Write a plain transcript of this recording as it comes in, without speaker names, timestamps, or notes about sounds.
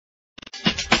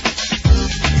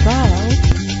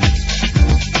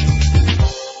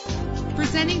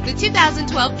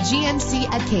2012 GMC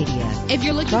Acadia. If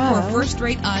you're looking for a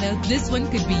first-rate auto, this one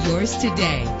could be yours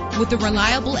today. With a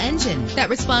reliable engine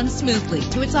that responds smoothly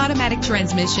to its automatic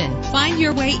transmission, find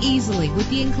your way easily with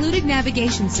the included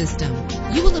navigation system.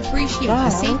 You will appreciate the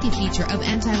safety feature of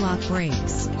anti-lock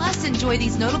brakes. Plus, enjoy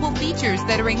these notable features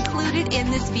that are included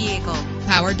in this vehicle: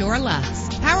 power door locks,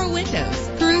 power windows,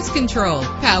 cruise control,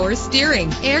 power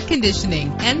steering, air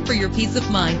conditioning. And for your peace of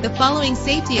mind, the following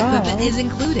safety equipment is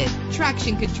included: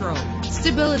 traction control,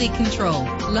 stability control,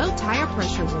 low tire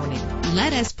pressure warning.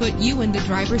 Let us put you in the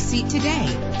driver's seat today.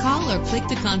 Call or click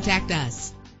to contact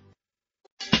us.